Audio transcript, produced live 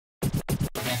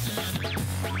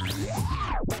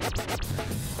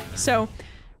So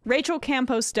Rachel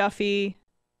Campos-Duffy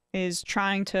is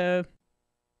trying to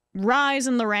rise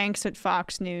in the ranks at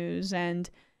Fox News. And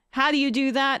how do you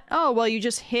do that? Oh, well, you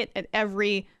just hit at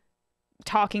every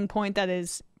talking point that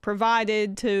is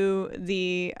provided to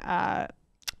the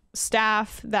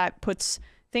staff that puts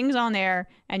things on air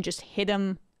and just hit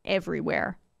them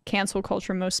everywhere. Cancel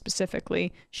culture, most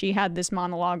specifically. She had this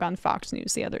monologue on Fox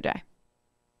News the other day.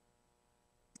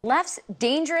 Left's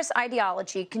dangerous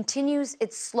ideology continues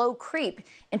its slow creep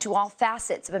into all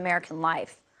facets of American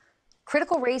life.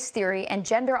 Critical race theory and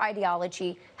gender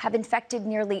ideology have infected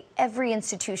nearly every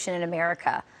institution in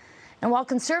America. And while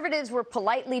conservatives were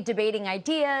politely debating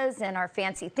ideas and our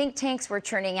fancy think tanks were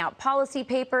churning out policy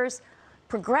papers,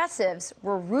 progressives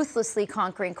were ruthlessly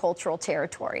conquering cultural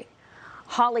territory.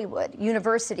 Hollywood,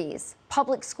 universities,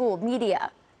 public school, media,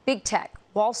 big tech,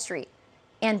 Wall Street,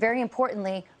 and very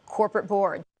importantly, corporate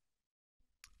boards.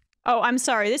 Oh, I'm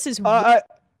sorry. This is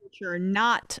culture,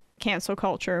 not cancel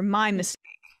culture. My mistake.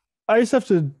 I just have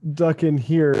to duck in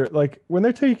here. Like, when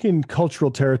they're taking cultural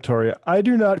territory, I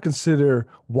do not consider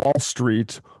Wall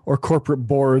Street or corporate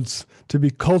boards to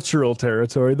be cultural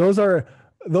territory. That's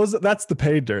the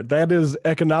pay dirt. That is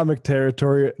economic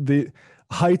territory. The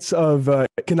heights of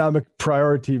economic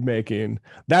priority making.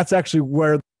 That's actually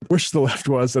where I wish the left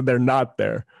was, and they're not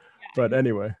there. Yeah. But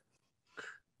anyway.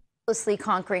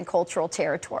 Conquering cultural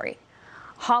territory.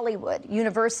 Hollywood,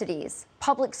 universities,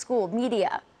 public school,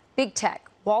 media, big tech,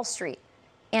 Wall Street,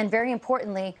 and very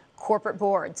importantly, corporate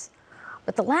boards.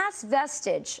 But the last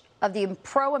vestige of the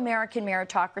pro-American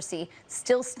meritocracy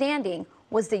still standing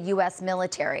was the U.S.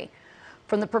 military.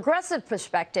 From the progressive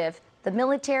perspective, the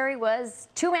military was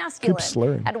too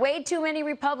masculine, had way too many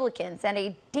Republicans, and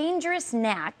a dangerous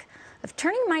knack of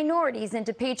turning minorities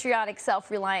into patriotic,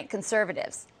 self-reliant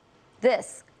conservatives.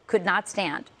 This could not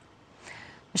stand.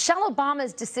 Michelle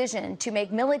Obama's decision to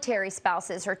make military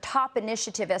spouses her top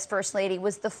initiative as First Lady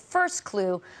was the first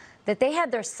clue that they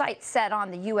had their sights set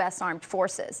on the U.S. Armed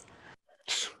Forces.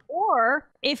 Or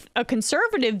if a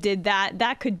conservative did that,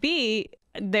 that could be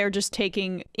they're just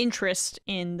taking interest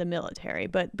in the military.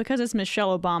 But because it's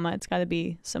Michelle Obama, it's got to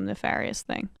be some nefarious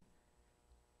thing.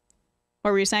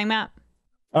 What were you saying, Matt?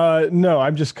 No,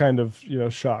 I'm just kind of,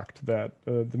 shocked that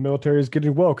the military is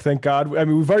getting woke. Thank God. I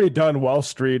mean, we've already done Wall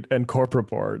Street and corporate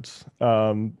boards.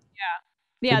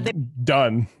 Yeah, they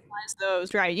done.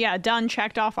 Those right. Yeah, done.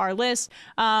 Checked off our list.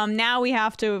 Now we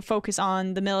have to focus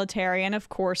on the military and, of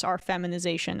course, our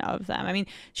feminization of them. I mean,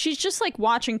 she's just like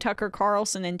watching Tucker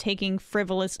Carlson and taking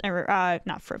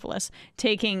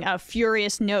taking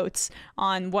furious notes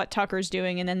on what Tucker's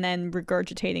doing and then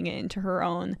regurgitating it into her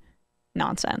own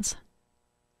nonsense.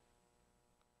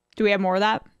 Do we have more of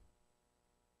that?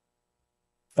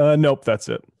 Nope, that's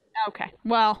it. Okay.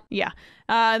 Well, yeah.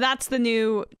 That's the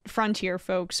new frontier,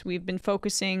 folks. We've been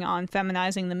focusing on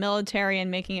feminizing the military and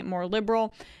making it more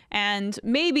liberal. And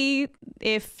maybe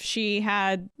if she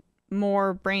had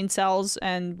more brain cells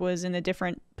and was in a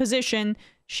different position,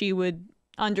 she would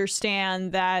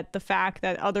understand that the fact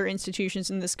that other institutions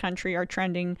in this country are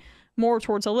trending more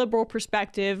towards a liberal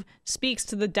perspective speaks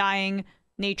to the dying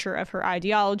nature of her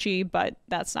ideology, but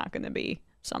that's not going to be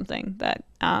something that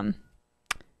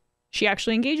she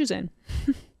actually engages in.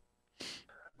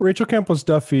 Rachel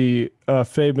Campos-Duffy,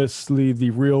 famously the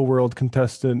real world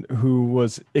contestant who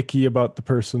was icky about the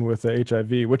person with the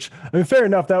HIV, which, I mean, fair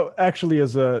enough. That actually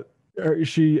is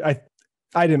I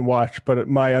didn't watch, but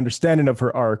my understanding of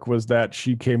her arc was that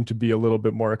she came to be a little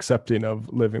bit more accepting of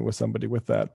living with somebody with that.